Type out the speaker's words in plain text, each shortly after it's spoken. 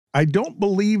I don't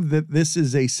believe that this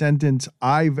is a sentence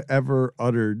I've ever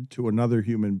uttered to another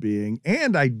human being,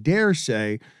 and I dare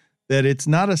say that it's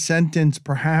not a sentence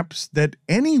perhaps that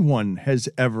anyone has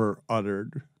ever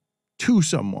uttered to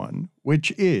someone,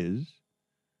 which is,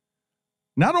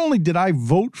 not only did I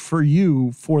vote for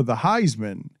you for the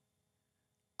Heisman,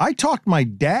 I talked my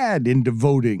dad into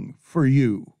voting for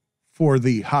you for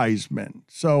the Heisman.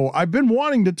 So I've been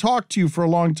wanting to talk to you for a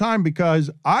long time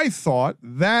because I thought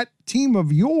that team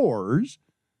of yours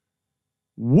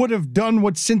would have done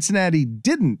what Cincinnati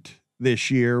didn't this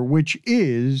year, which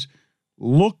is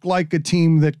look like a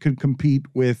team that could compete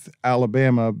with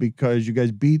Alabama, because you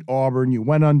guys beat Auburn, you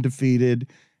went undefeated,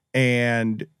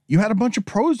 and you had a bunch of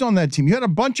pros on that team. You had a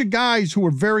bunch of guys who were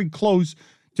very close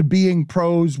to being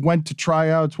pros, went to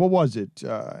tryouts. What was it?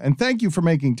 And thank you for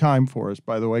making time for us,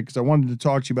 by the way, because I wanted to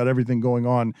talk to you about everything going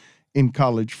on in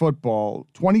college football.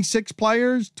 26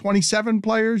 players, 27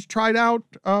 players tried out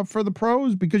for the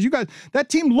pros, because you guys, that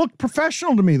team looked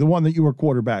professional to me, the one that you were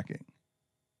quarterbacking.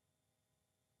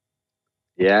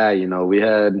 Yeah, we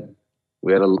had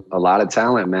a lot of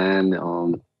talent, man.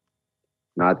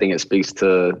 I think it speaks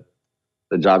to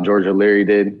the job George O'Leary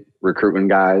did, recruiting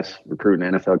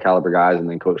NFL caliber guys, and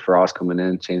then Coach Frost coming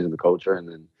in, changing the culture, and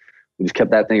then we just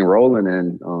kept that thing rolling.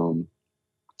 And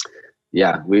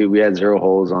we had zero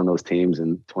holes on those teams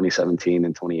in 2017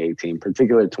 and 2018,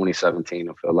 particularly 2017.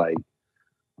 I feel like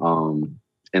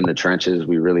in the trenches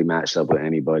we really matched up with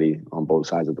anybody on both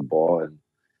sides of the ball, and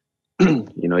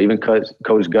even Coach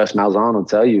Gus Malzahn will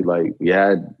tell you, like, we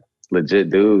had legit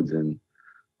dudes and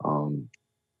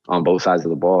on both sides of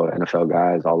the ball, NFL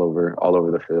guys all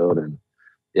over the field. And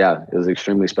yeah, it was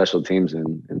extremely special teams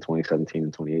in 2017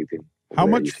 and 2018.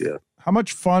 How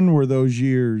much fun were those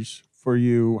years for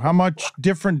you? How much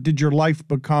different did your life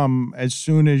become as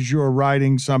soon as you're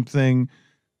riding something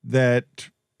that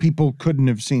people couldn't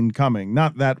have seen coming?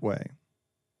 Not that way.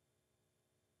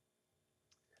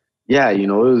 Yeah, it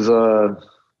was a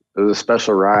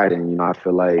special ride, and I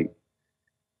feel like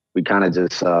we kind of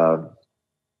just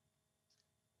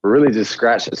really just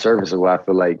scratched the surface of what I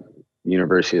feel like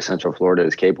University of Central Florida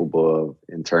is capable of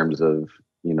in terms of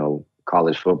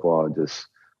college football. Just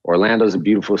Orlando's a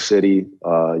beautiful city.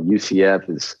 UCF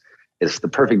is the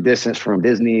perfect distance from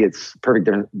Disney. It's perfect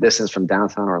distance from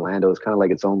downtown Orlando. It's kind of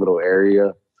like its own little area,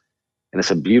 and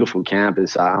it's a beautiful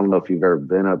campus. I don't know if you've ever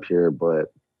been up here,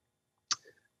 but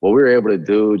what we were able to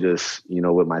do, just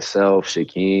with myself,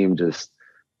 Shaquem, just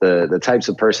the types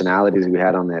of personalities we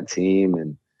had on that team,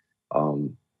 and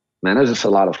man, it was just a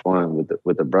lot of fun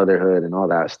with the brotherhood and all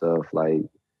that stuff. Like,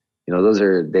 those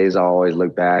are days I always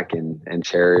look back and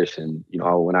cherish. And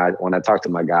when I talk to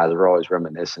my guys, we're always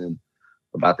reminiscing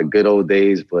about the good old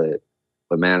days. But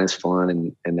man, it's fun,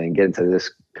 and then get into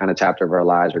this kind of chapter of our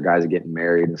lives where guys are getting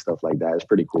married and stuff like that. It's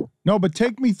pretty cool. No, but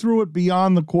take me through it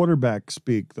beyond the quarterback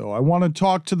speak, though. I want to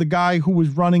talk to the guy who was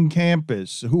running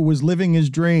campus, who was living his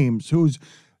dreams, who's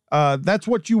that's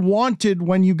what you wanted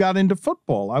when you got into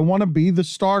football. I want to be the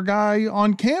star guy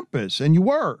on campus, and you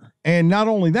were. And not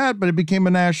only that, but it became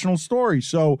a national story.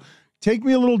 So take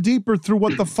me a little deeper through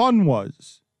what the fun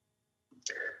was.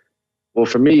 Well,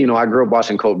 for me, I grew up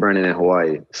watching Colt Brennan in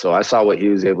Hawaii. So I saw what he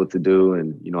was able to do,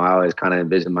 and, I always kind of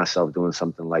envisioned myself doing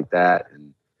something like that.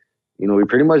 And, we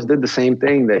pretty much did the same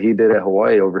thing that he did at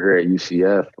Hawaii over here at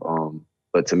UCF.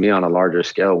 But to me, on a larger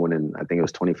scale, winning, I think it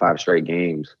was 25 straight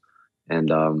games. And,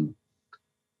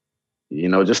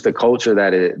 just the culture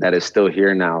that is still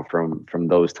here now from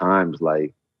those times,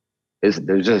 like,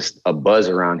 there's just a buzz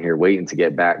around here waiting to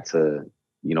get back to,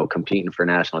 competing for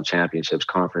national championships,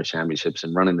 conference championships,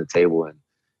 and running the table. And,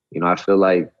 I feel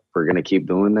like we're going to keep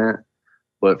doing that.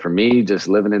 But for me, just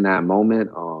living in that moment,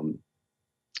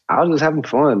 I was just having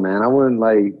fun, man. I wouldn't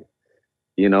I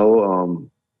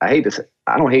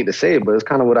don't hate to say it, but it's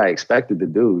kind of what I expected to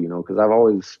do, because I've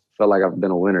always felt like I've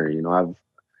been a winner.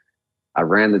 I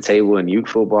ran the table in youth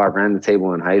football. I ran the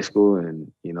table in high school,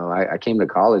 and, I came to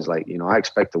college like, I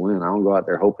expect to win. I don't go out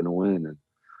there hoping to win. And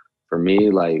for me,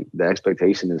 like, the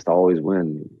expectation is to always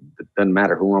win. It doesn't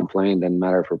matter who I'm playing. Doesn't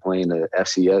matter if we're playing the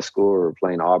FCS school or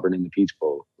playing Auburn in the Peach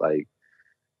Bowl. Like,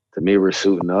 to me, we're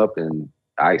suiting up, and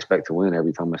I expect to win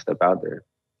every time I step out there.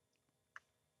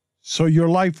 So your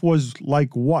life was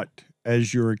like what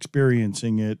as you're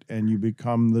experiencing it, and you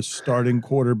become the starting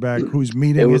quarterback who's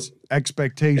meeting his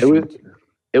expectations?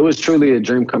 It was truly a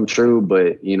dream come true,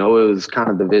 but, it was kind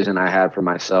of the vision I had for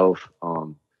myself.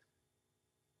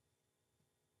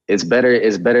 It's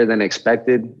better than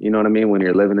expected, you know what I mean, when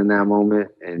you're living in that moment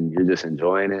and you're just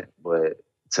enjoying it. But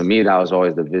to me, that was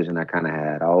always the vision I kind of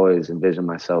had. I always envisioned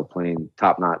myself playing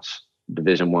top-notch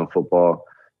Division I football,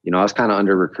 I was kind of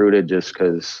under recruited just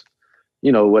because,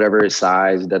 whatever his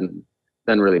size doesn't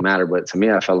really matter. But to me,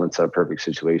 I fell into a perfect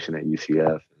situation at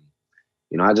UCF.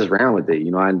 I just ran with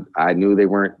it. I knew they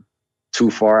weren't too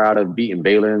far out of beating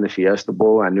Baylor in the Fiesta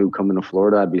Bowl. I knew coming to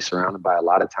Florida, I'd be surrounded by a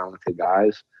lot of talented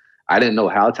guys. I didn't know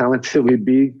how talented we'd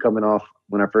be coming off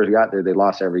when I first got there. They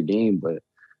lost every game, but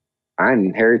I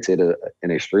inherited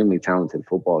an extremely talented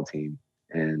football team.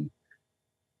 And,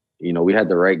 we had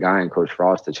the right guy in Coach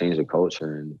Frost to change the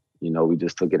culture. And, we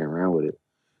just took it and ran with it.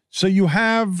 So you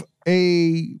have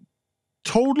a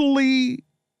totally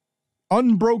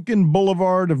unbroken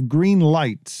boulevard of green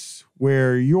lights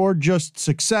where you're just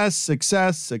success,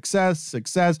 success, success,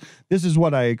 success. This is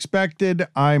what I expected.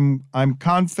 I'm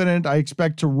confident. I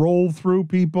expect to roll through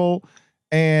people.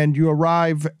 And you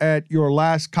arrive at your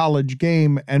last college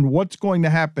game. And what's going to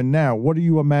happen now? What are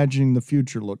you imagining the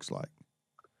future looks like?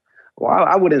 Well,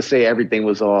 I wouldn't say everything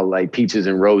was all like peaches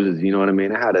and roses. You know what I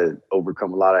mean? I had to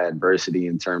overcome a lot of adversity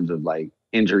in terms of like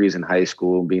injuries in high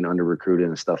school, being under recruited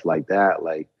and stuff like that.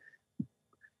 Like,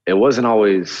 it wasn't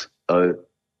always a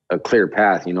clear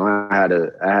path. I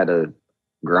had to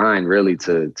grind really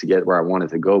to get where I wanted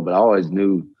to go, but I always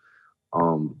knew,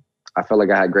 I felt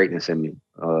like I had greatness in me.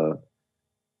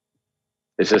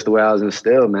 It's just the way I was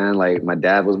instilled, man. Like, my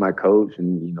dad was my coach,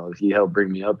 and, he helped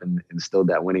bring me up and instilled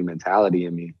that winning mentality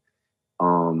in me.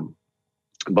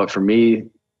 But for me,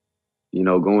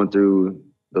 going through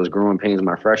those growing pains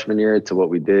my freshman year to what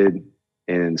we did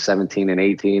in 17 and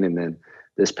 18, and then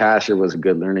this past year was a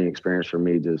good learning experience for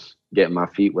me, just getting my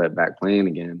feet wet back playing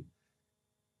again.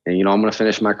 And, I'm going to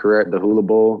finish my career at the Hula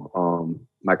Bowl,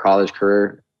 my college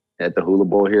career at the Hula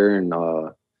Bowl here in,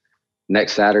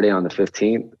 next Saturday on the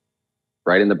 15th,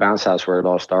 right in the bounce house where it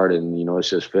all started. And, it's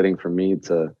just fitting for me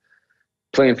to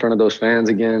play in front of those fans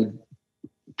again,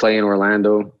 play in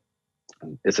Orlando.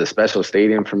 It's a special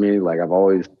stadium for me. Like, I've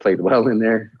always played well in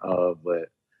there. But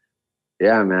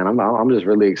yeah, man, I'm just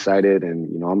really excited,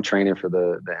 and I'm training for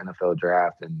the NFL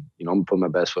draft, and I'm gonna put my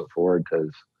best foot forward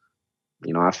because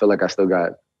I feel like I still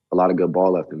got a lot of good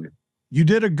ball left in me. You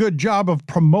did a good job of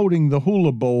promoting the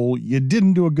Hula Bowl. You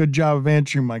didn't do a good job of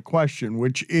answering my question,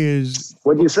 which is,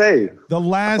 what'd you say? The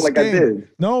last I feel like game. I did.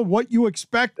 No, what you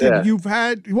expected. Yeah. You've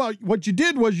had, well, what you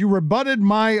did was you rebutted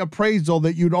my appraisal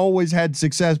that you'd always had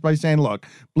success by saying, look,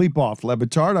 bleep off, Le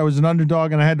Batard, I was an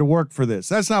underdog and I had to work for this.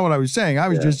 That's not what I was saying. I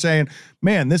was just saying,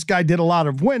 man, this guy did a lot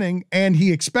of winning and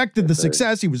he expected the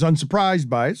success. He was unsurprised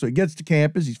by it. So he gets to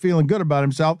campus. He's feeling good about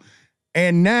himself.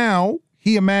 And now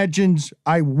he imagines,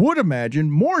 I would imagine,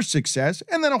 more success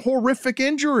and then a horrific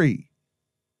injury.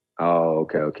 Oh,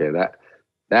 okay.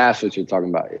 That's what you're talking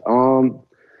about.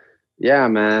 Yeah,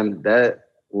 man. That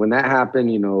when that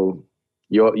happened,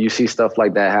 you see stuff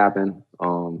like that happen.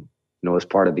 It's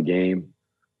part of the game.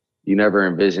 You never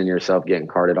envision yourself getting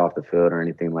carted off the field or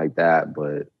anything like that.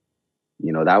 But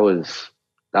that was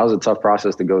a tough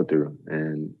process to go through,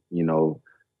 and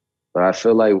but I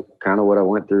feel like kind of what I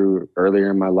went through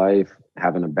earlier in my life,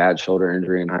 having a bad shoulder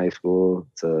injury in high school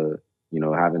to,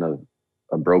 having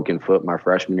a broken foot my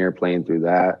freshman year, playing through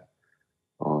that.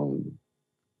 I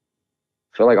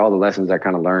feel like all the lessons I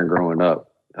kind of learned growing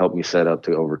up helped me set up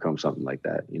to overcome something like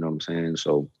that. You know what I'm saying?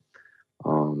 So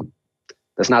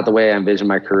that's not the way I envisioned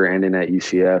my career ending at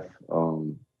UCF.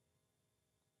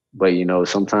 But,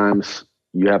 sometimes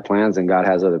you have plans and God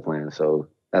has other plans. So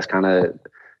that's kind of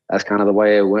the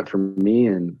way it went for me.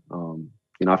 And,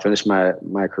 I finished my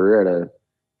career at a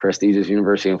prestigious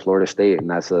university in Florida State. And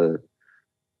that's a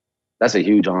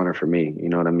huge honor for me. You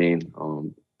know what I mean?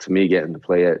 To me, getting to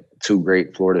play at two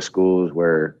great Florida schools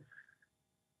where,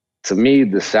 to me,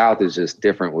 the South is just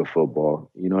different with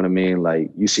football. You know what I mean?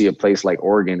 Like, you see a place like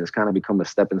Oregon, it's kind of become a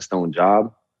stepping stone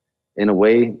job in a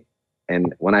way.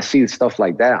 And when I see stuff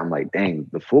like that, I'm like, dang,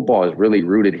 the football is really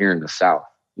rooted here in the South.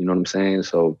 You know what I'm saying?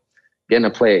 So getting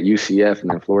to play at UCF and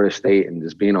then Florida State and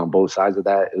just being on both sides of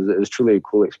that, it was truly a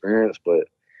cool experience. But,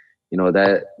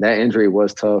 that injury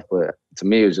was tough. But to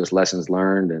me, it was just lessons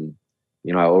learned. And,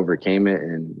 I overcame it.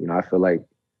 And, I feel like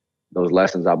those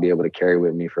lessons I'll be able to carry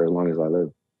with me for as long as I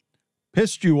live.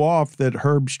 Pissed you off that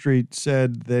Herbstreit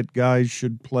said that guys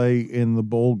should play in the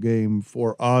bowl game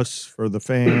for us, for the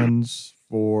fans,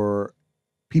 for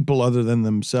people other than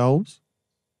themselves?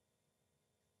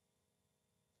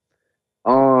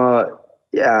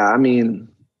 Yeah, I mean,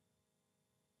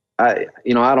 I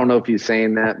don't know if he's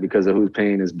saying that because of who's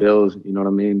paying his bills, you know what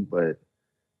I mean? But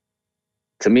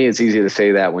to me, it's easy to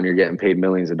say that when you're getting paid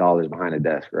millions of dollars behind a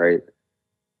desk, right?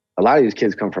 A lot of these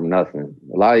kids come from nothing.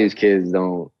 A lot of these kids'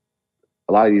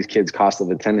 cost of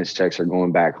attendance checks are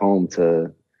going back home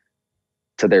to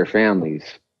their families,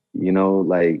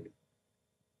 like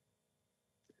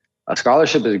A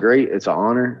scholarship is great. It's an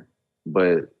honor,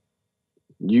 but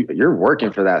you're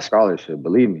working for that scholarship,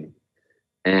 believe me.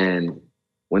 And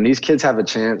when these kids have a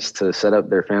chance to set up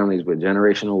their families with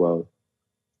generational wealth,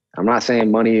 I'm not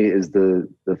saying money is the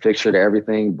fixture to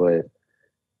everything, but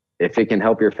if it can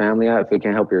help your family out, if it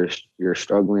can help your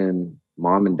struggling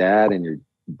mom and dad and your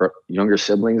younger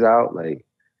siblings out, like,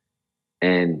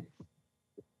 and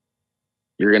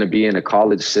you're going to be in a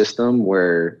college system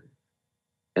where,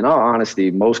 in all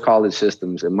honesty, most college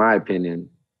systems, in my opinion,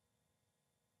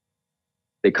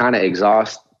 they kind of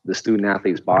exhaust the student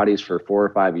athletes' bodies for 4 or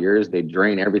 5 years. They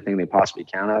drain everything they possibly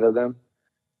can out of them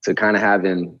to kind of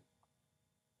having,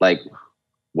 like,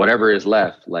 whatever is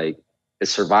left. Like,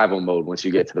 it's survival mode once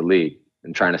you get to the league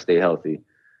and trying to stay healthy.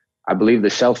 I believe the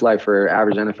shelf life for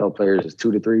average NFL players is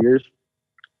 2 to 3 years.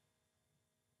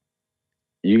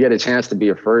 You get a chance to be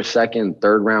a first, second,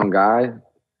 third round guy,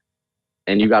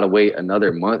 and you got to wait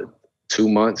another month, 2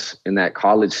 months in that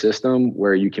college system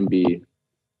where you can be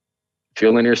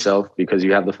fueling yourself because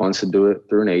you have the funds to do it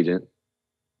through an agent.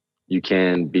 You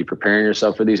can be preparing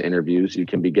yourself for these interviews. You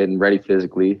can be getting ready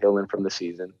physically, healing from the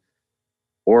season.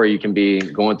 Or you can be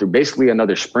going through basically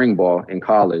another spring ball in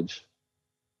college,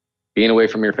 being away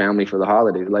from your family for the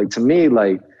holidays. Like, to me,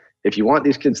 like, if you want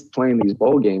these kids playing these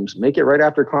bowl games, make it right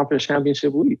after conference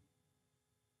championship week.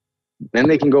 Then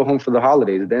they can go home for the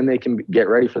holidays. Then they can get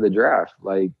ready for the draft.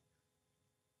 Like,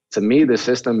 to me, the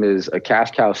system is a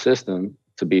cash cow system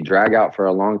to be dragged out for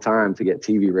a long time to get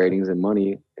TV ratings and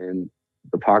money in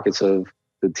the pockets of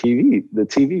the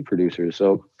TV producers.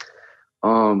 So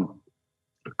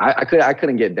I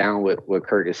couldn't get down with what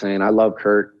Kirk is saying. I love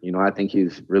Kirk. You know, I think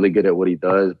he's really good at what he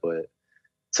does, but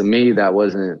to me, that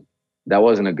wasn't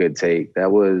a good take.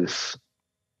 And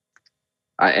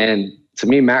to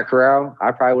me, Matt Corral,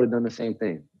 I probably would have done the same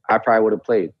thing. I probably would have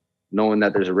played knowing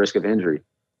that there's a risk of injury.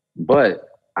 But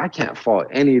I can't fault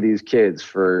any of these kids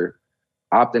for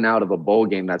opting out of a bowl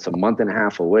game that's a month and a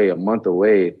half away, a month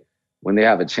away, when they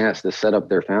have a chance to set up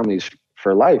their families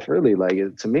for life, really.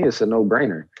 Like, to me, it's a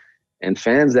no-brainer. And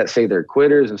fans that say they're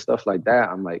quitters and stuff like that,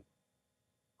 I'm like,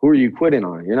 who are you quitting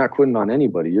on? You're not quitting on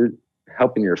anybody. You're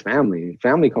helping your family.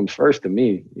 Family comes first to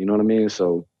me. You know what I mean?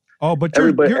 So, but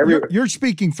you're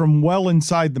speaking from well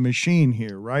inside the machine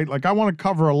here, right? Like, I want to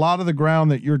cover a lot of the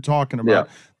ground that you're talking about,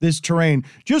 this terrain.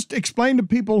 Just explain to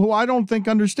people who I don't think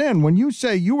understand. When you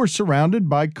say you were surrounded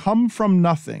by come from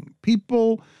nothing,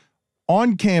 people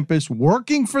on campus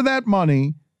working for that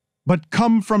money, but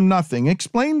come from nothing.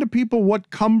 Explain to people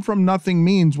what come from nothing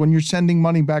means when you're sending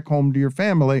money back home to your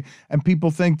family and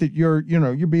people think that you're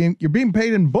being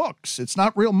paid in books. It's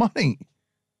not real money.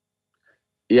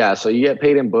 Yeah, so you get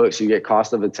paid in books, you get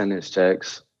cost of attendance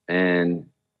checks, and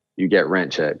you get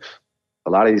rent checks. A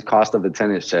lot of these cost of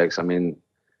attendance checks, I mean,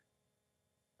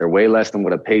 they're way less than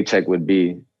what a paycheck would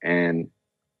be. And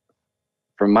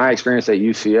from my experience at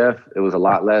UCF, it was a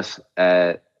lot less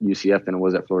at UCF than it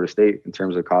was at Florida State in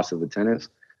terms of cost of attendance.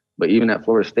 But even at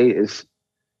Florida State,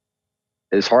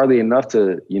 it's hardly enough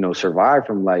to, survive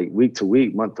from like week to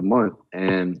week, month to month.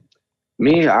 And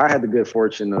me, I had the good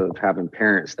fortune of having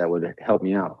parents that would help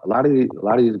me out. A lot of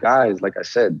these guys, like I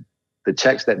said, the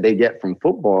checks that they get from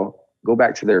football go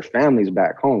back to their families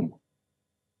back home.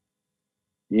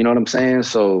 You know what I'm saying?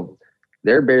 So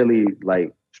they're barely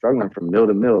like struggling from mill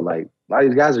to mill. Like, a lot of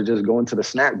these guys are just going to the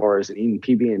snack bars and eating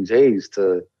PB&Js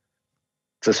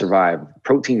to survive,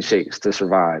 protein shakes to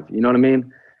survive. You know what I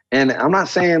mean? And I'm not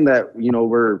saying that,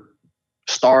 we're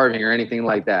starving or anything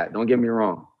like that. Don't get me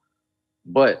wrong.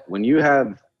 But when you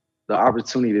have the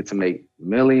opportunity to make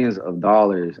millions of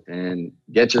dollars and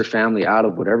get your family out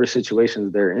of whatever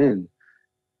situations they're in,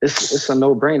 it's a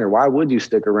no-brainer. Why would you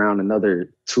stick around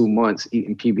another 2 months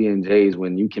eating PB&Js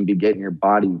when you can be getting your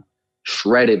body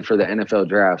shredded for the NFL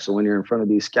draft? So when you're in front of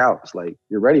these scouts, like,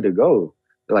 you're ready to go.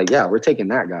 They're like, yeah, we're taking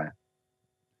that guy.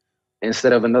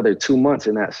 Instead of another 2 months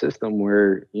in that system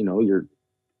where, you're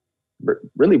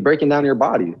really breaking down your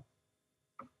body.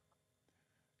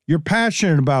 You're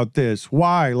passionate about this.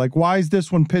 Why? Like, why is this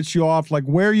one piss you off? Like,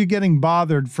 where are you getting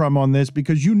bothered from on this?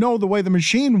 Because you know the way the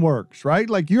machine works, right?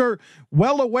 Like, you're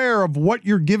well aware of what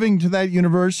you're giving to that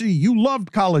university. You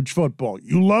loved college football.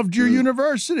 You loved your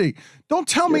university. Don't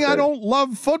tell me I don't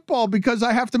love football because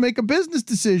I have to make a business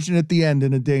decision at the end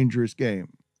in a dangerous game.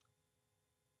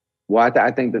 Well,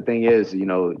 I think the thing is,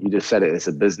 you just said it. It's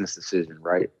a business decision,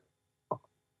 right?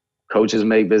 Coaches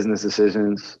make business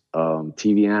decisions.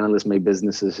 TV analysts make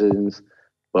business decisions.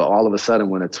 But all of a sudden,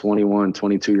 when a 21,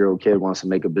 22-year-old kid wants to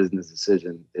make a business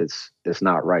decision, it's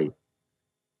not right.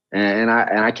 And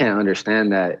I can't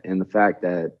understand that in the fact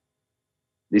that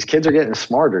these kids are getting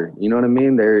smarter. You know what I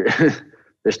mean?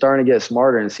 they're starting to get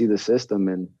smarter and see the system.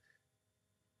 And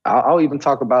I'll even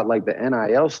talk about like the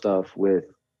NIL stuff with,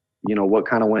 you know, what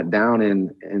kind of went down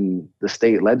in the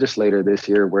state legislature this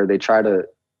year, where they try to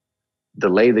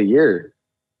delay the year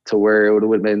to where it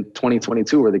would have been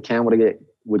 2022, where the can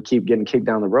would keep getting kicked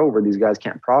down the road, where these guys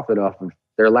can't profit off of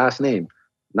their last name,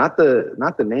 not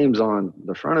the names on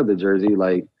the front of the jersey.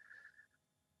 Like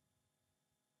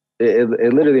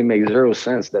it literally makes zero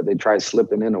sense that they tried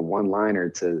slipping in a one-liner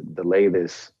to delay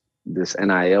this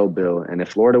NIL bill. And if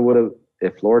Florida would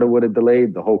have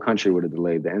delayed, the whole country would have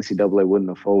delayed. The NCAA wouldn't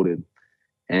have folded.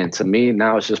 And to me,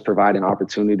 now it's just providing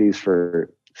opportunities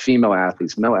for female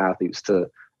athletes, male athletes to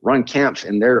run camps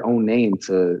in their own name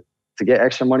to get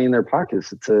extra money in their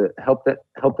pockets, to help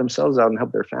themselves out and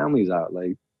help their families out.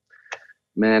 Like,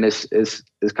 man, it's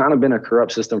kind of been a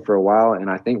corrupt system for a while. And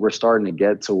I think we're starting to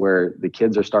get to where the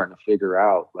kids are starting to figure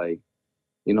out, like,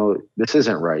 you know, this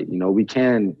isn't right. You know, we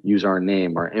can use our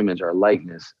name, our image, our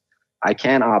likeness. I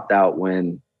can opt out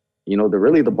when, you know,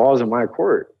 the ball's in my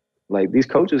court. Like, these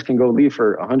coaches can go leave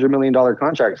for $100 million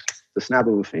contracts, the snap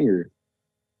of a finger.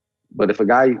 But if a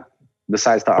guy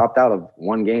decides to opt out of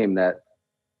one game, that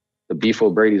the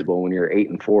Beefo Brady's Bowl, when you're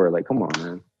 8-4, like, come on,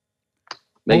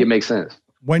 man, it make sense.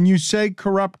 When you say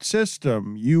corrupt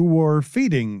system, you were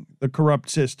feeding the corrupt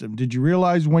system. Did you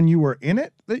realize when you were in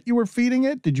it that you were feeding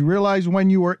it? Did you realize when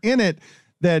you were in it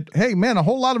that, hey, man, a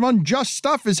whole lot of unjust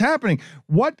stuff is happening?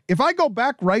 What if I go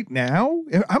back right now?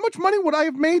 How much money would I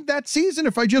have made that season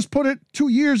if I just put it 2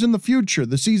 years in the future,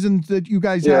 the season that you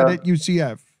guys had at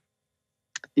UCF?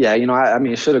 Yeah, you know, I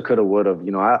mean, shoulda, coulda, woulda.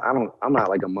 You know, I'm not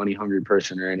like a money hungry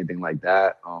person or anything like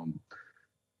that.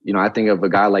 You know, I think of a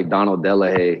guy like Donald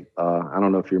Delahaye. I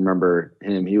don't know if you remember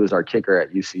him. He was our kicker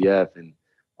at UCF, and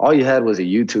all you had was a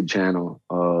YouTube channel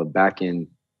back in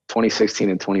 2016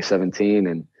 and 2017.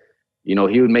 And, you know,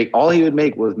 all he would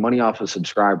make was money off of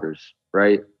subscribers,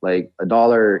 right? Like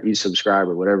 $1 each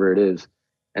subscriber, whatever it is.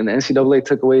 And the NCAA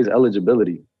took away his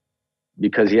eligibility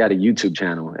because he had a YouTube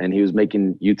channel and he was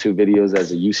making YouTube videos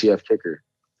as a UCF kicker.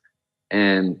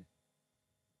 And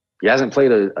he hasn't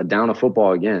played a down of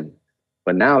football again.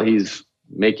 But now he's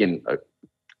making a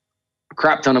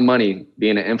crap ton of money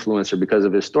being an influencer because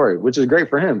of his story, which is great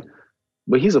for him.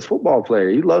 But he's a football player.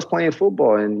 He loves playing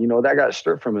football. And, you know, that got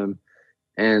stripped from him.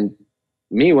 And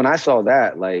me, when I saw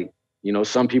that, like, you know,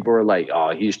 some people were like,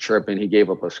 oh, he's tripping. He gave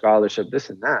up a scholarship,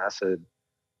 this and that. I said,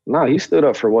 no, he stood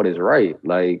up for what is right.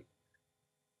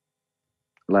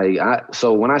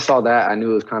 So when I saw that, I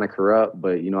knew it was kind of corrupt.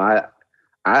 But, you know,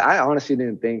 I honestly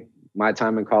didn't think my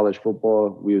time in college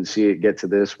football, we would see it get to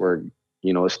this where,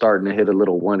 you know, it's starting to hit a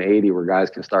little 180 where guys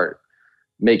can start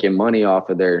making money off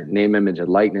of their name, image, and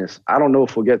likeness. I don't know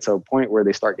if we'll get to a point where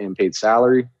they start getting paid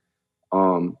salary.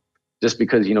 Just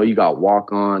because, you know, you got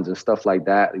walk-ons and stuff like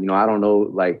that. You know, I don't know,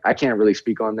 like, I can't really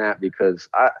speak on that because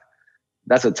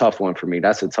that's a tough one for me.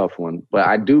 That's a tough one. But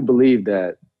I do believe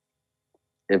that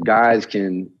if guys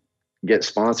can get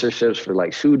sponsorships for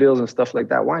like shoe deals and stuff like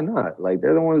that, why not? Like,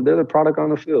 they're the product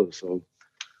on the field. So,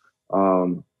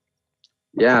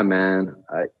 yeah, man,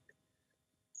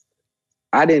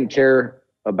 I didn't care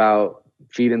about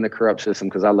feeding the corrupt system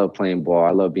because I love playing ball.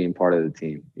 I love being part of the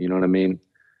team. You know what I mean?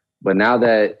 But now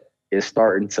that it's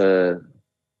starting to,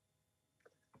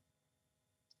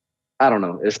 I don't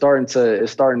know, it's starting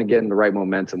to get in the right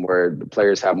momentum where the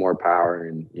players have more power.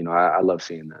 And, you know, I love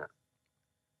seeing that.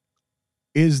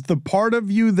 Is the part of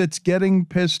you that's getting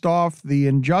pissed off the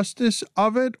injustice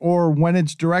of it, or when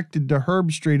it's directed to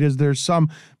Herbstreit, is there some,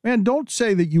 man, don't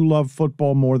say that you love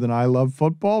football more than I love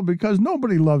football, because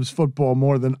nobody loves football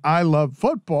more than I love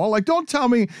football. Like, don't tell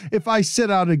me if I sit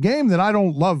out a game that I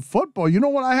don't love football. You know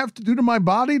what I have to do to my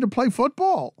body to play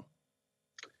football?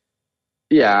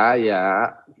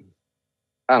 Yeah.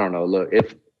 I don't know. Look,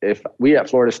 if we at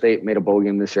Florida State made a bowl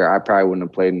game this year, I probably wouldn't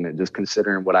have played in it, just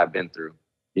considering what I've been through.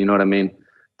 You know what I mean?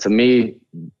 To me,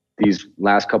 these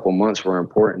last couple months were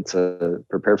important to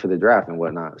prepare for the draft and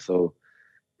whatnot. So,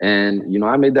 and, you know,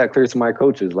 I made that clear to my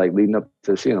coaches, like, leading up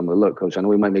to the season. I'm like, look, coach, I know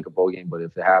we might make a bowl game, but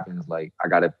if it happens, like, I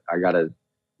gotta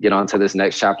get on to this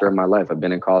next chapter of my life. I've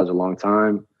been in college a long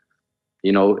time.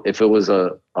 You know, if it was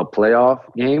a playoff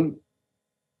game,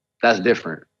 that's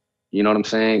different. You know what I'm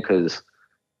saying? Because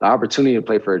the opportunity to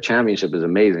play for a championship is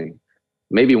amazing.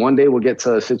 Maybe one day we'll get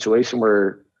to a situation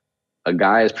where a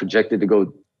guy is projected to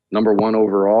go number 1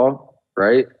 overall,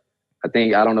 right? I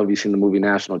don't know if you've seen the movie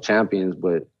National Champions,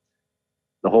 but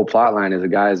the whole plot line is a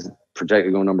guy is projected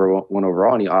to go number 1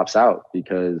 overall and he opts out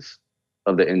because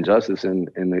of the injustice in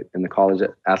the college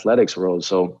athletics world.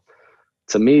 So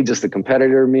to me, just the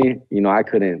competitor in me, you know, I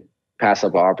couldn't pass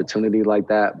up an opportunity like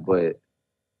that. But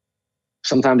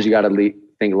sometimes you got to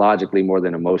think logically more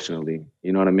than emotionally.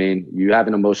 You know what I mean? You have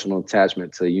an emotional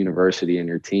attachment to the university and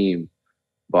your team,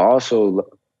 but also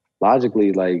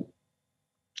logically, like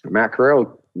Matt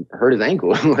Corral hurt his ankle.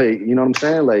 Like, you know what I'm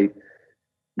saying? Like,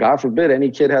 God forbid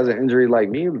any kid has an injury like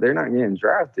me, they're not getting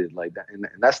drafted like that. And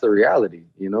that's the reality,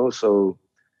 you know? So,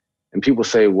 and people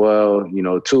say, well, you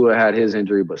know, Tua had his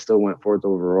injury, but still went fourth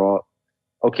overall.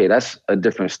 Okay, that's a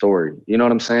different story. You know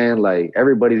what I'm saying? Like,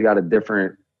 everybody's got a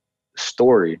different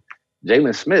story.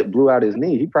 Jalen Smith blew out his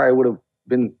knee. He probably would have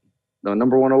been the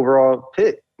number 1 overall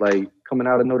pick, like, coming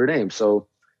out of Notre Dame. So,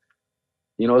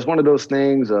 you know, it's one of those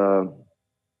things.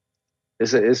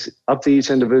 It's up to each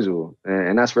individual,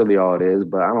 and that's really all it is.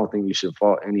 But I don't think you should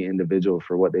fault any individual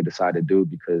for what they decide to do,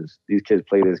 because these kids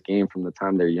play this game from the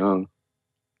time they're young,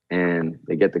 and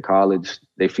they get to college.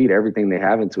 They feed everything they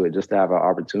have into it just to have an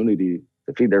opportunity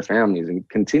to feed their families and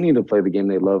continue to play the game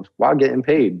they love while getting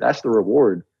paid. That's the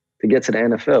reward to get to the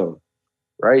NFL,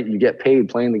 right? You get paid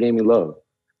playing the game you love.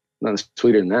 Nothing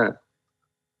sweeter than that.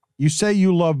 You say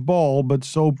you love ball, but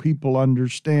so people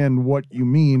understand what you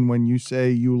mean when you say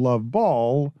you love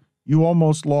ball, you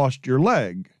almost lost your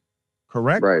leg,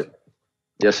 correct? Right.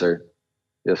 Yes, sir.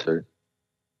 Yes, sir.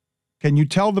 Can you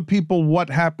tell the people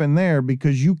what happened there?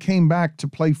 Because you came back to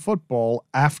play football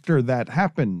after that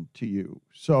happened to you.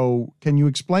 So can you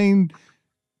explain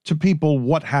to people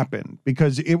what happened?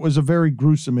 Because it was a very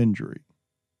gruesome injury.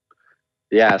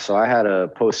 Yeah, so I had a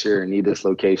posterior knee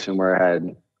dislocation where I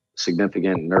had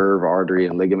significant nerve, artery,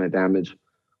 and ligament damage.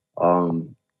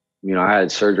 You know, I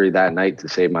had surgery that night to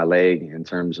save my leg in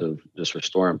terms of just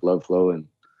restoring blood flow. And,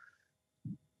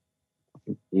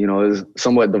 you know, it was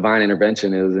somewhat divine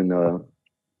intervention. It was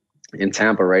in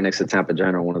Tampa, right next to Tampa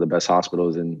General, one of the best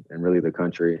hospitals in really the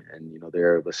country. And, you know, they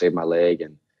were able to save my leg,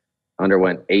 and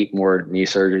underwent 8 more knee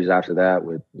surgeries after that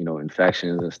with, you know,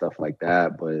 infections and stuff like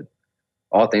that. But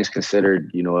all things considered,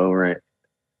 you know, it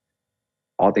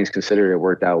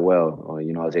worked out well.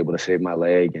 You know, I was able to save my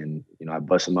leg, and, you know, I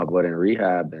busted my butt in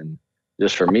rehab. And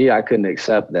just for me, I couldn't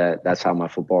accept that that's how my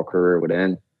football career would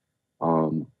end.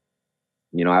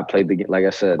 You know, like I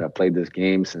said, I played this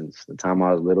game since the time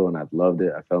I was little, and I've loved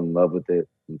it. I fell in love with it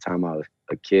from the time I was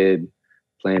a kid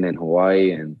playing in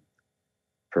Hawaii. And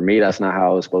for me, that's not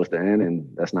how it was supposed to end, and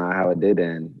that's not how it did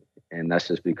end. And that's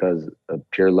just because of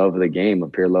pure love of the game, a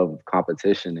pure love of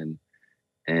competition,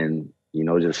 and you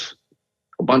know, just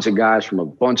a bunch of guys from a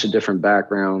bunch of different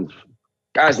backgrounds,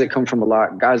 guys that come from a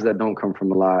lot, guys that don't come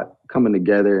from a lot, coming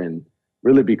together and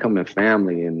really becoming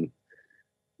family. And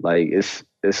like, it's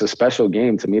a special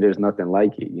game. To me, there's nothing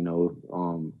like it. You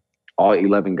know, all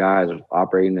 11 guys are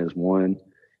operating as one.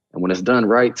 And when it's done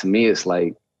right, to me, it's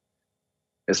like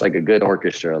a good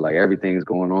orchestra. Like, everything's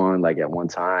going on like at one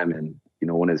time. And, you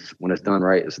know, when it's done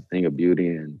right, it's a thing of beauty.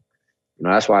 And, you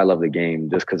know, that's why I love the game,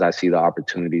 just because I see the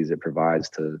opportunities it provides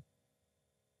to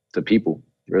people,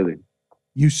 really.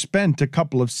 You spent a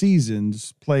couple of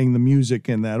seasons playing the music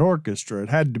in that orchestra. It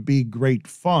had to be great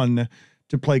fun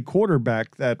to play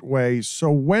quarterback that way.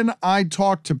 So when I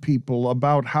talk to people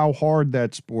about how hard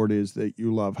that sport is that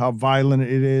you love, how violent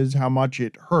it is, how much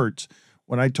it hurts,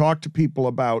 when I talk to people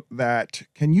about that,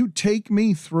 can you take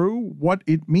me through what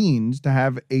it means to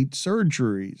have 8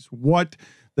 surgeries? What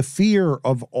the fear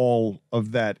of all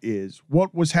of that is?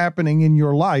 What was happening in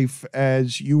your life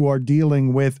as you are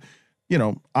dealing with, you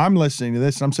know, I'm listening to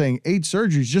this and I'm saying 8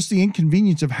 surgeries, just the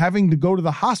inconvenience of having to go to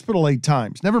the hospital 8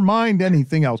 times. Never mind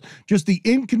anything else. Just the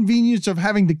inconvenience of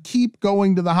having to keep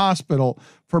going to the hospital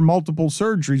for multiple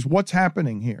surgeries. What's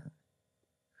happening here?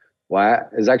 Well,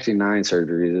 it's actually 9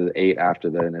 surgeries. It's 8 after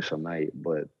the initial night.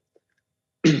 But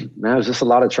man, it was just a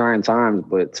lot of trying times.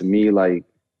 But to me, like,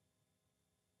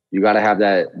 you got to have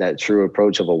that true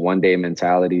approach of a one-day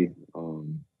mentality.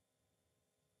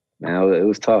 Man, it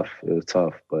was tough. It was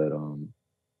tough, but I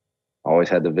always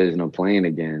had the vision of playing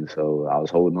again. So I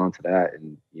was holding on to that.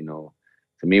 And, you know,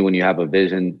 to me, when you have a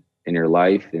vision in your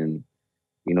life and,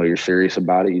 you know, you're serious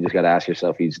about it, you just got to ask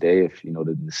yourself each day if, you know,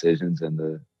 the decisions and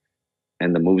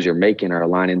the moves you're making are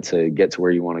aligning to get to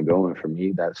where you want to go. And for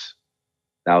me, that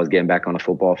was getting back on the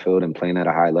football field and playing at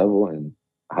a high level. And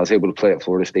I was able to play at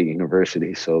Florida State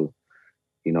University. So,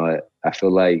 you know, I feel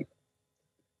like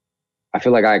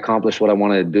I accomplished what I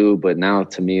wanted to do, but now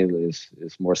to me,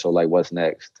 it's more so like, what's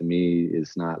next? To me,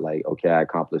 it's not like, okay, I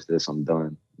accomplished this, I'm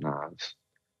done. Nah,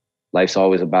 life's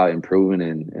always about improving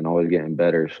and always getting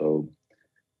better. So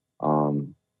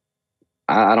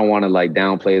I don't want to like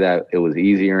downplay that it was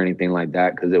easy or anything like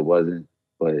that, because it wasn't.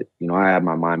 But, you know, I had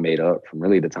my mind made up from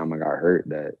really the time I got hurt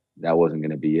that wasn't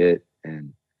going to be it.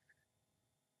 And,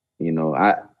 you know,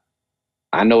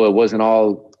 I know it wasn't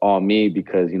all all me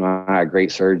because, you know, I had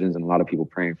great surgeons and a lot of people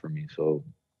praying for me. So,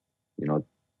 you know,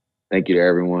 thank you to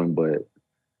everyone. But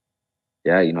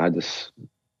yeah, you know,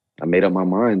 I made up my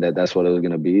mind that that's what it was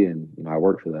going to be. And, you know, I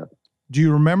worked for that. Do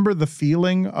you remember the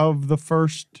feeling of the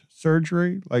first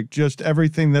surgery? Like just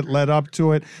everything that led up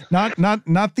to it? Not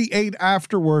the 8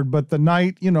 afterward, but the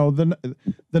night, you know, the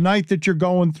night that you're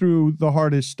going through the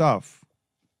hardest stuff.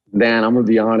 Dan, I'm gonna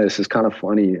be honest. It's kind of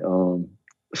funny.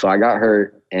 So I got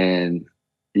hurt, and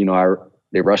you know,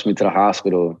 they rushed me to the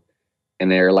hospital,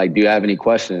 and they're like, "Do you have any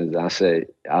questions?" And I said,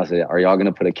 "Are y'all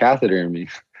gonna put a catheter in me?"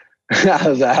 I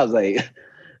was like,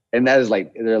 and that is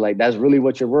like, they're like, "That's really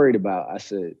what you're worried about?" I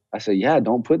said, "Yeah,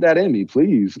 don't put that in me,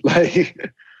 please."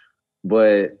 Like,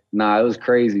 but nah, it was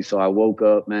crazy. So I woke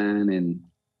up, man, and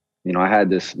you know, I had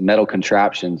this metal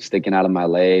contraption sticking out of my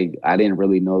leg. I didn't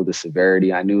really know the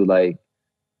severity. I knew like,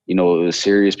 you know, it was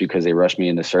serious because they rushed me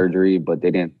into surgery, but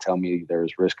they didn't tell me there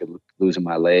was risk of losing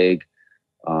my leg.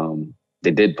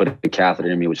 They did put a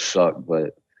catheter in me, which sucked,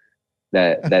 but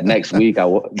that next week,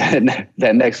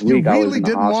 that next week I was in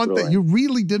the hospital. You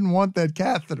really didn't want that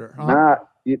catheter, huh?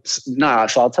 Nah.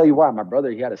 So I'll tell you why. My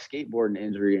brother, he had a skateboarding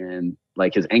injury and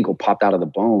like his ankle popped out of the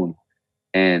bone,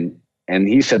 and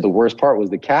he said the worst part was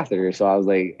the catheter. So I was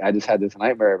like, I just had this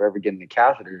nightmare of ever getting the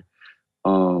catheter.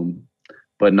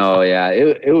 But no, yeah,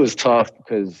 it was tough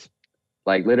because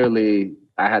like literally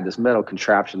I had this metal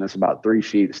contraption that's about 3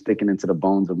 feet sticking into the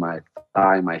bones of my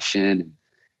thigh, my shin. And,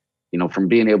 you know, from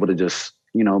being able to just,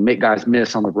 you know, make guys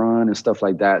miss on the run and stuff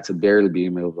like that to barely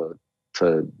being able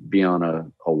to be on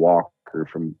a walker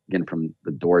from getting from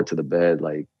the door to the bed,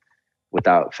 like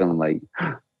without feeling like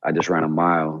I just ran a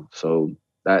mile. So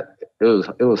that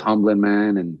it was humbling,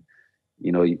 man. And,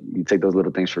 you know, you take those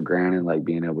little things for granted, like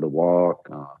being able to walk,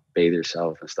 bathe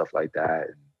yourself and stuff like that.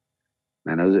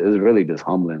 Man, it was really just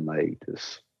humbling. Like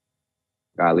just,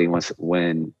 golly,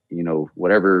 when you know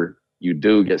whatever you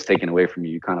do gets taken away from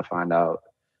you, you kind of find out,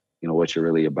 you know, what you're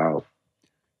really about.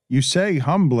 You say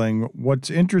humbling. What's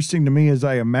interesting to me is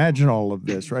I imagine all of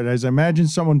this, right? As I imagine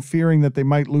someone fearing that they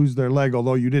might lose their leg,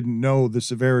 although you didn't know the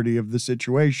severity of the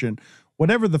situation.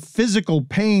 Whatever the physical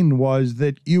pain was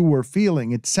that you were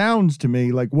feeling, it sounds to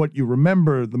me like what you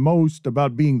remember the most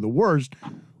about being the worst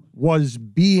was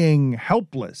being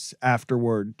helpless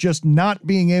afterward, just not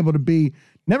being able to be,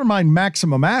 never mind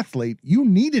maximum athlete, you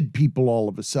needed people all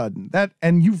of a sudden.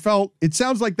 And you felt, it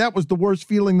sounds like that was the worst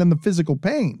feeling than the physical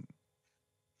pain.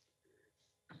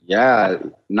 Yeah,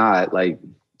 not like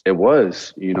it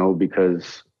was, you know,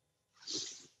 because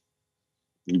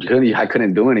I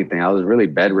couldn't do anything. I was really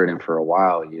bedridden for a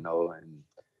while, you know, and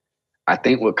I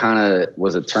think what kind of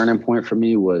was a turning point for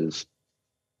me was,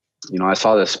 you know, I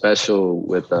saw this special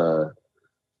with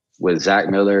Zach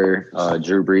Miller,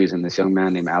 Drew Brees, and this young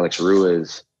man named Alex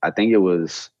Ruiz. I think it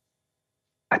was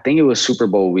Super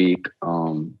Bowl week.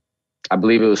 I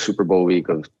believe it was Super Bowl week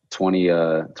of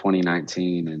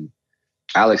 2019, and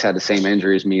Alex had the same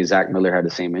injury as me. Zach Miller had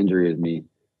the same injury as me,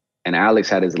 and Alex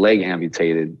had his leg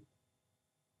amputated.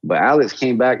 But Alex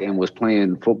came back and was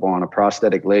playing football on a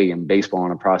prosthetic leg and baseball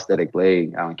on a prosthetic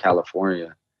leg out in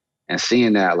California. And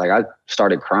seeing that, like, I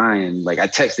started crying. Like, I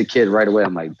texted the kid right away.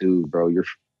 I'm like, dude, bro, you're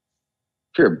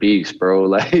a beast, bro.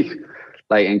 Like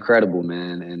incredible,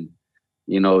 man. And,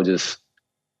 you know, just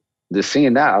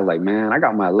seeing that, I was like, man, I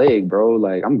got my leg, bro.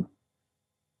 Like,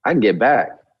 I can get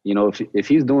back. You know, if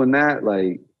he's doing that,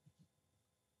 like,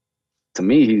 to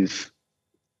me, his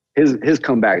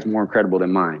comeback is more incredible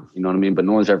than mine. You know what I mean? But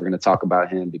no one's ever going to talk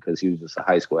about him because he was just a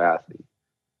high school athlete.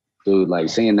 Dude, like,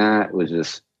 seeing that was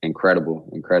just incredible.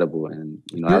 And,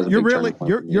 you know,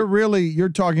 you're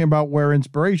talking about where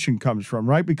inspiration comes from,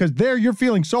 right? Because there you're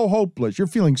feeling so hopeless. You're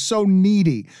feeling so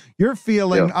needy. You're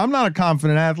feeling, yeah, I'm not a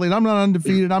confident athlete. I'm not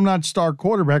undefeated. I'm not star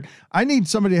quarterback. I need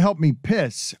somebody to help me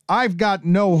piss. I've got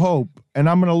no hope. And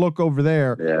I'm going to look over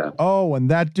there. Yeah. Oh,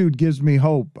 and that dude gives me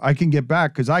hope. I can get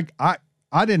back because I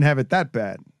didn't have it that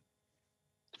bad.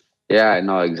 Yeah,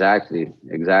 no, exactly.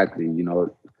 You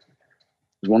know,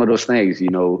 it's one of those things, you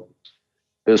know,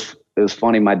 it was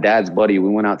funny. My dad's buddy, we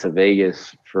went out to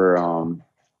Vegas for I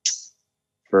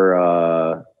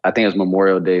think it was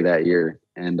Memorial Day that year.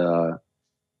 And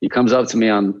he comes up to me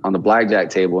on the blackjack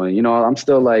table, and, you know, I'm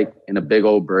still like in a big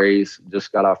old brace,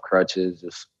 just got off crutches,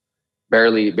 just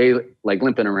barely like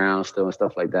limping around still and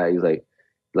stuff like that. He's like,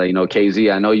 you know,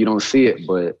 KZ, I know you don't see it,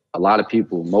 but a lot of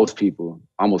people, most people,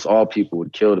 almost all people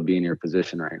would kill to be in your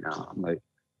position right now. I'm like,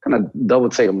 kind of double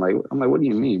take. I'm like, what do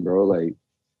you mean, bro? Like,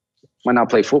 might not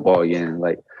play football again.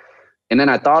 Like, and then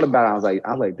I thought about it. I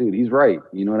was like, dude, he's right.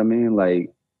 You know what I mean?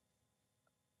 Like,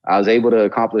 I was able to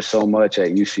accomplish so much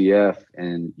at UCF,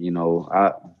 and, you know,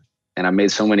 and I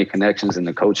made so many connections in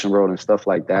the coaching world and stuff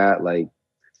like that. Like,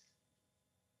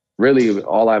 really,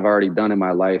 all I've already done in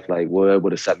my life, like,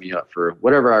 would have set me up for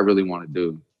whatever I really want to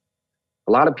do.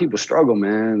 A lot of people struggle,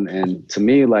 man. And to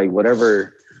me, like,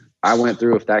 whatever I went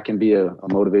through, if that can be a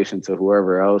motivation to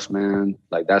whoever else, man,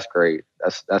 like, that's great.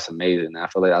 That's amazing. I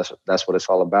feel like that's what it's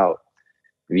all about.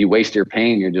 If you waste your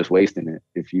pain, you're just wasting it.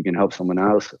 If you can help someone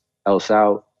else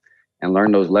out and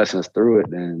learn those lessons through it,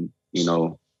 then, you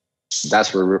know,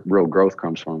 that's where real growth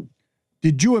comes from.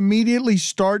 Did you immediately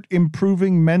start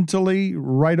improving mentally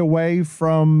right away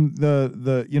from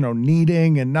the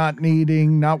needing and not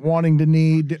needing, not wanting to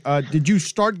need? Did you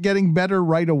start getting better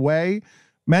right away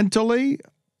mentally?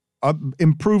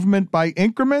 Improvement by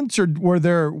increments, or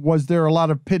was there a lot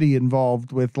of pity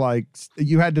involved with, like,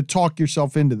 you had to talk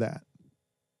yourself into that?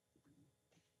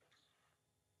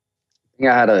 I think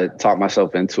I had to talk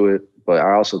myself into it, but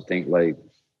I also think, like,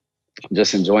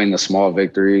 just enjoying the small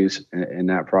victories in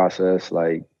that process.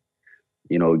 Like,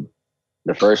 you know,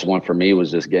 the first one for me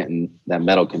was just getting that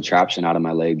metal contraption out of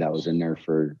my leg that was in there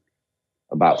for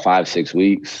about 5-6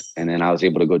 weeks. And then I was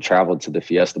able to go travel to the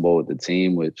Fiesta Bowl with the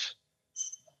team, which,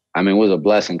 I mean, was a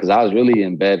blessing because I was really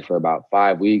in bed for about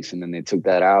 5 weeks, and then they took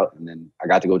that out. And then I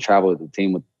got to go travel with the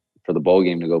team for the bowl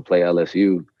game to go play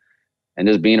LSU. And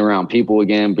just being around people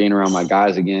again, being around my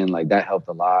guys again, like, that helped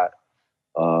a lot.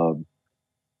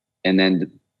 And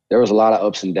then there was a lot of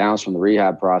ups and downs from the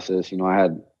rehab process. You know, I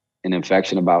had an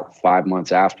infection about 5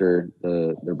 months after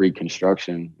the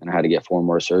reconstruction, and I had to get 4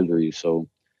 more surgeries. So,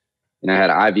 and I had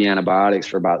IV antibiotics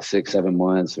for about 6-7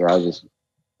 months, where I just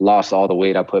lost all the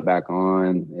weight I put back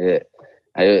on. It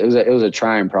was a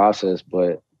trying process,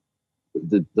 but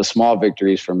the small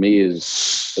victories for me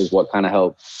is what kind of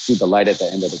helped keep the light at the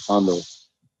end of the tunnel.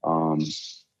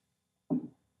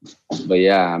 But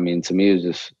yeah, I mean, to me, it's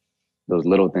just those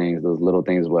little things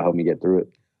will help me get through it.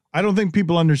 I don't think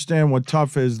people understand what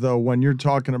tough is, though, when you're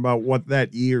talking about what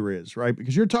that year is, right?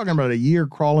 Because you're talking about a year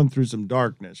crawling through some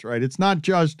darkness, right? It's not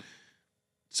just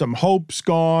some hopes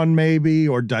gone maybe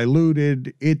or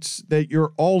diluted. It's that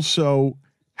you're also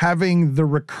having the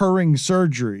recurring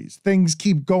surgeries. Things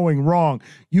keep going wrong.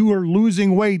 You are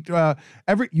losing weight.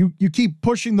 You keep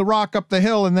pushing the rock up the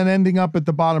hill and then ending up at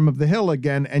the bottom of the hill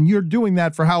again. And you're doing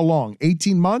that for how long?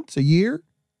 18 months? A year?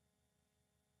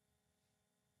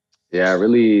 Yeah,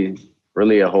 really,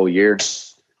 really a whole year.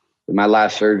 My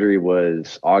last surgery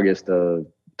was August of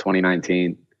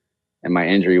 2019, and my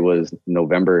injury was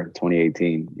November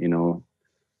 2018, you know.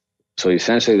 So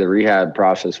essentially the rehab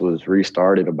process was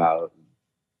restarted about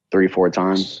 3-4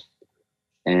 times.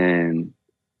 And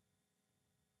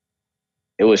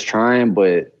it was trying,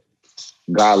 but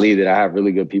golly, did I have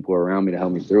really good people around me to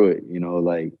help me through it. You know,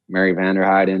 like Mary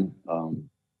Vanderheiden,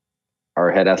 our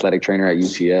head athletic trainer at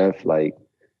UCF, like,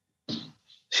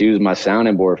 she was my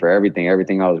sounding board for everything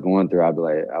I was going through. I'd be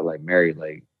like, Mary,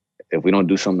 like, if we don't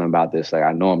do something about this, like,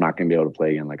 I know I'm not going to be able to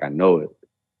play again. Like, I know it.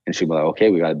 And she'd be like, okay,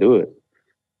 we got to do it.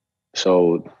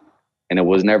 So, and it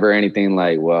was never anything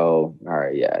like, well, all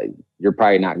right, yeah, you're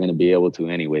probably not going to be able to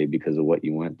anyway because of what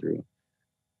you went through.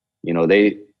 You know,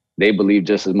 they believed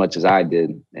just as much as I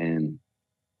did. And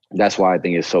that's why I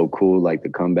think it's so cool, like, the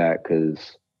comeback,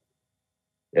 because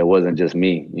it wasn't just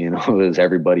me, you know, it was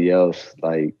everybody else,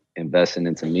 like, investing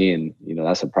into me. And, you know,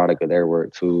 that's a product of their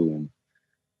work too. And,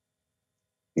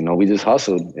 you know, we just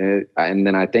hustled. And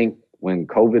then I think when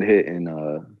COVID hit in,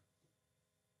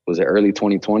 was it early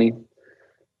 2020?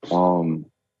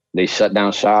 They shut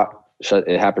down shop.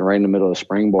 It happened right in the middle of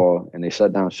spring ball, and they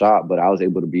shut down shop, but I was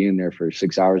able to be in there for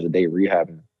 6 hours a day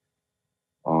rehabbing,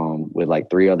 with like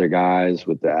 3 other guys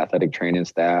with the athletic training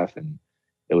staff. And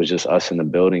it was just us in the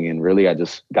building. And really, I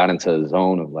just got into a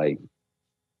zone of, like,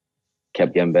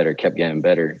 kept getting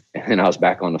better. And I was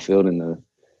back on the field in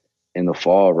the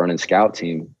fall running scout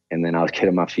team. And then I was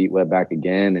getting my feet wet back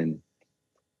again. And,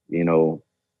 you know,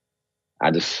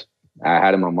 I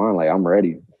had in my mind, like, I'm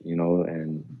ready, you know.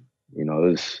 And, you know,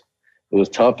 it was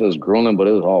tough. It was grueling, but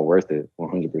it was all worth it.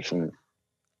 100%.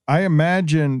 I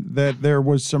imagine that there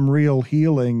was some real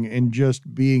healing in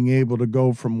just being able to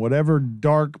go from whatever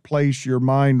dark place your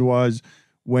mind was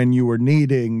when you were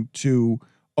needing to,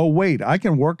 oh, wait, I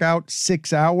can work out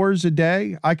 6 hours a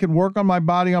day. I can work on my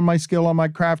body, on my skill, on my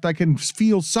craft. I can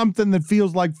feel something that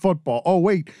feels like football. Oh,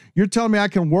 wait, you're telling me I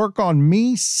can work on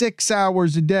me 6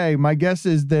 hours a day. My guess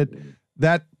is that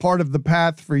part of the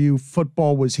path for you,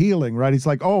 football, was healing, right? It's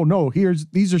like, oh, no,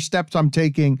 these are steps I'm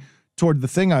taking toward the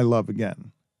thing I love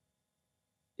again.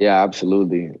 Yeah,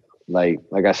 absolutely. Like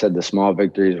I said, the small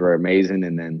victories were amazing.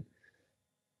 And then,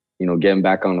 you know, getting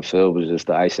back on the field was just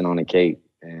the icing on the cake.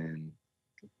 And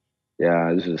yeah,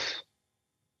 it's just,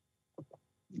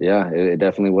 Yeah, it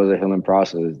definitely was a healing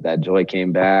process. That joy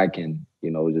came back, and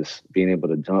just being able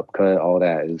to jump cut, all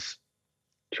that is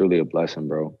truly a blessing,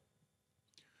 bro.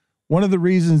 One of the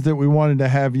reasons that we wanted to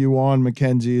have you on,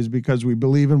 McKenzie, is because we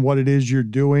believe in what it is you're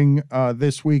doing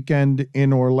this weekend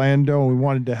in Orlando, and we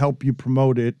wanted to help you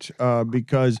promote it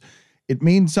because it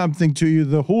means something to you.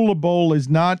 The Hula Bowl is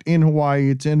not in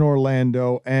Hawaii, it's in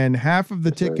Orlando, and half of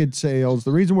the ticket sales,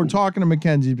 the reason we're talking to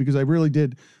McKenzie is because I really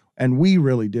did, and we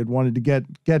really did, wanted to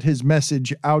get his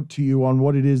message out to you on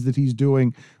what it is that he's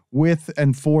doing with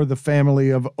and for the family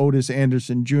of Otis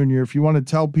Anderson Jr. If you want to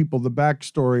tell people the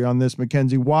backstory on this,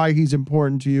 McKenzie, why he's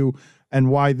important to you and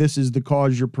why this is the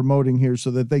cause you're promoting here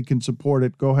so that they can support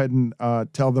it, go ahead and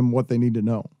tell them what they need to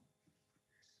know.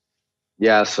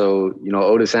 Yeah, so,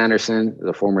 Otis Anderson is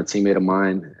a former teammate of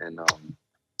mine, and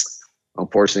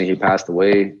unfortunately he passed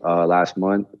away last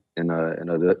month in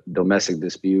a domestic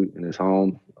dispute in his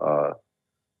home. I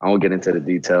won't get into the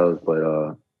details,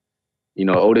 but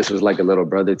Otis was like a little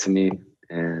brother to me,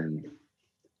 and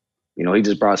he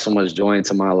just brought so much joy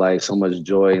into my life, so much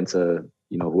joy into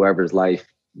whoever's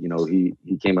life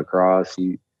he came across.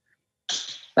 He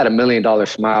had $1 million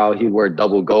smile. He'd wear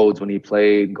double golds when he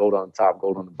played, gold on top,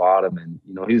 gold on the bottom, and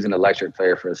he was an electric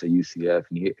player for us at UCF,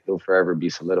 and he'll forever be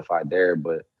solidified there.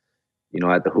 But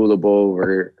at the Hula Bowl,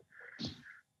 we're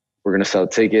gonna sell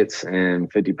tickets,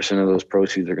 and 50% of those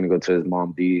proceeds are gonna go to his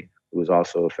mom Dee, who was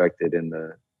also affected in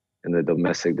the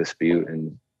domestic dispute.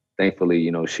 And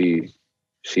thankfully, she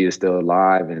is still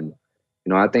alive. And,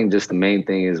 I think just the main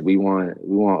thing is we want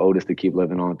Otis to keep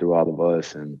living on through all of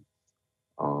us. And,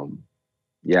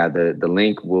 the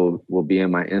link will be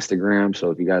in my Instagram. So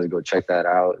if you guys go check that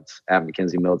out, it's at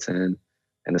McKenzie Milton,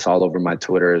 and it's all over my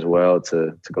Twitter as well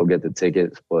to go get the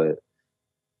tickets. But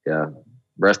yeah,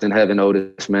 rest in heaven,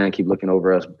 Otis, man, keep looking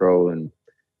over us, bro. And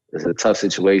it's a tough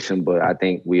situation, but I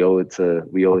think we owe it to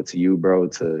you, bro,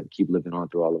 to keep living on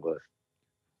through all of us.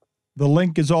 The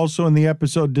link is also in the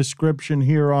episode description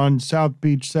here on South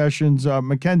Beach Sessions.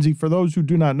 McKenzie, for those who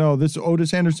do not know, this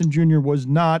Otis Anderson Jr. was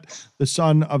not the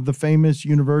son of the famous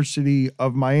University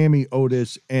of Miami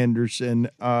Otis Anderson.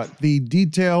 The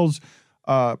details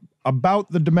about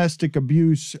the domestic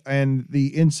abuse and the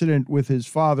incident with his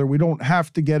father, we don't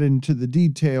have to get into the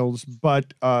details,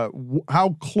 but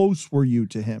how close were you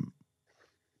to him?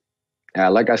 Yeah,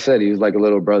 like I said, he was like a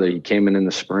little brother. He came in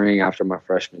the spring after my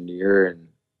freshman year, and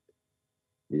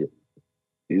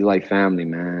he's like family,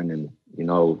 man. And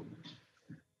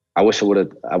I wish I would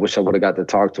have got to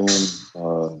talk to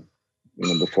him,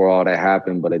 before all that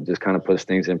happened. But it just kind of puts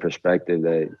things in perspective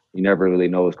that you never really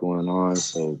know what's going on.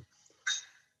 So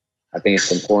I think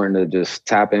it's important to just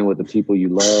tap in with the people you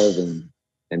love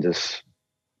and just,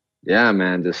 yeah,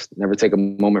 man, just never take a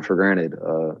moment for granted.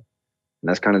 And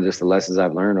that's kind of just the lessons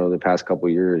I've learned over the past couple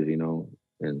of years,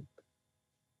 and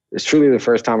it's truly the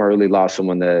first time I really lost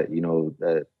someone that,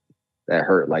 that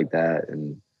hurt like that.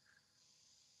 And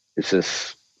it's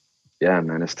just, yeah,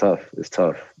 man, it's tough. It's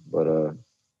tough. But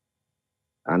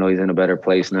I know he's in a better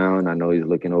place now, and I know he's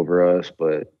looking over us.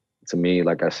 But to me,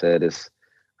 like I said,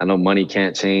 I know money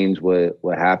can't change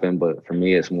what happened, but for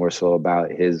me, it's more so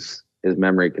about his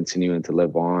memory continuing to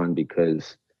live on,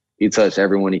 because he touched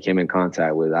everyone he came in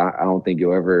contact with. I don't think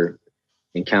you'll ever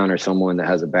encounter someone that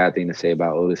has a bad thing to say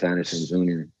about Otis Anderson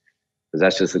Jr., because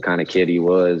that's just the kind of kid he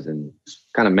was and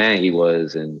kind of man he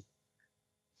was. And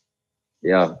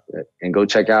yeah, and go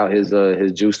check out his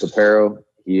Juiced apparel.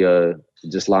 He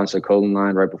just launched a clothing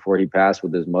line right before he passed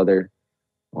with his mother.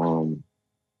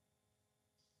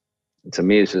 To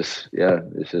me, it's just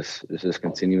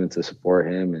continuing to support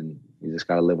him, and you just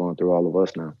got to live on through all of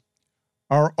us now.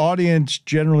 Our audience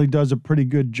generally does a pretty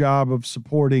good job of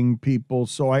supporting people.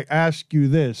 So I ask you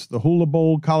this: the Hula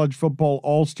Bowl College Football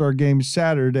All-Star Game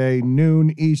Saturday,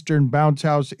 noon Eastern, Bounce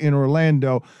House in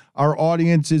Orlando. Our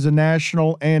audience is a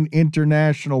national and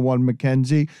international one,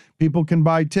 McKenzie. People can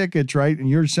buy tickets, right? And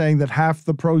you're saying that half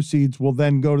the proceeds will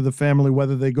then go to the family,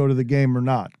 whether they go to the game or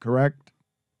not, correct?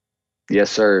 Yes,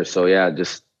 sir. So yeah,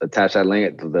 just attach that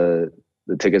link.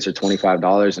 The tickets are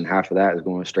 $25, and half of that is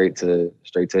going straight to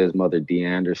his mother, Dee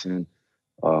Anderson.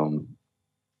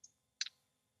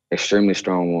 Extremely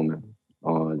strong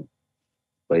woman.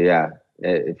 But yeah,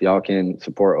 if y'all can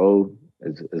support O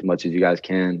as much as you guys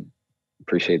can,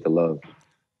 appreciate the love.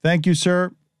 Thank you,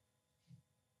 sir.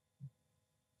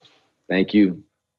 Thank you.